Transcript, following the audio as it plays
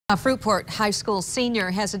A Fruitport High School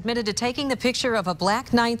senior has admitted to taking the picture of a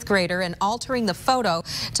black ninth grader and altering the photo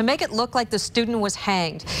to make it look like the student was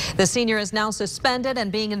hanged. The senior is now suspended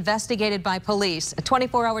and being investigated by police.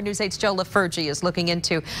 24-hour News 8's Joe LaFurgey is looking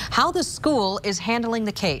into how the school is handling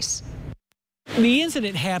the case. The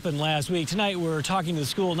incident happened last week. Tonight we're talking to the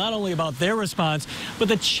school not only about their response, but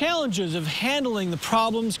the challenges of handling the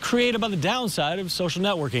problems created by the downside of social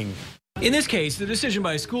networking. In this case, the decision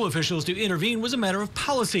by school officials to intervene was a matter of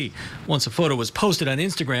policy. Once a photo was posted on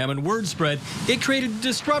Instagram and word spread, it created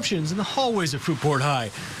disruptions in the hallways of Fruitport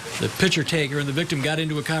High. The picture taker and the victim got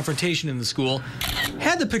into a confrontation in the school.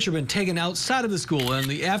 Had the picture been taken outside of the school and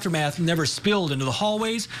the aftermath never spilled into the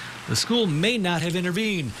hallways, the school may not have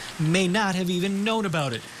intervened, may not have even known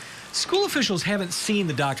about it. School officials haven't seen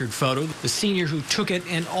the doctored photo. The senior who took it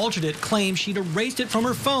and altered it claims she'd erased it from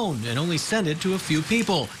her phone and only sent it to a few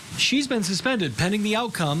people. She's been suspended pending the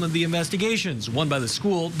outcome of the investigations, one by the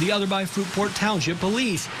school, the other by Fruitport Township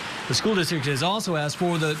Police. The school district has also asked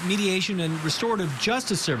for the Mediation and Restorative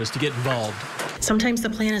Justice Service to get involved. Sometimes the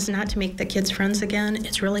plan is not to make the kids friends again.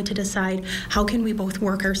 It's really to decide how can we both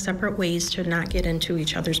work our separate ways to not get into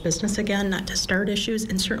each other's business again, not to start issues,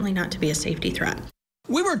 and certainly not to be a safety threat.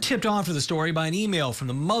 We were tipped off to the story by an email from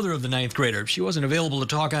the mother of the ninth grader. She wasn't available to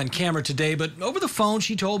talk on camera today, but over the phone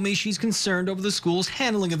she told me she's concerned over the school's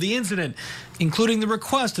handling of the incident, including the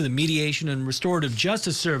request of the Mediation and Restorative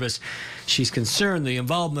Justice Service. She's concerned the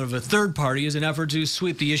involvement of a third party is an effort to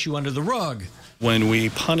sweep the issue under the rug. When we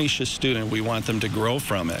punish a student, we want them to grow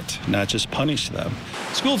from it, not just punish them.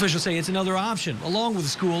 School officials say it's another option, along with the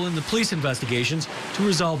school and the police investigations, to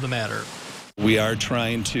resolve the matter. We are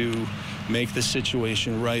trying to make the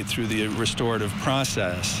situation right through the restorative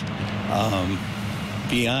process.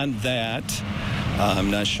 Beyond that,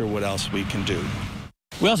 I'm not sure what else we can do.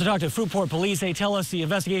 We also talked to Fruitport Police. They tell us the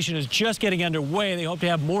investigation is just getting underway. They hope to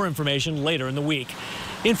have more information later in the week.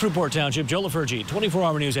 In Fruitport Township, Joe LaFurgey,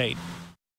 24-hour News 8.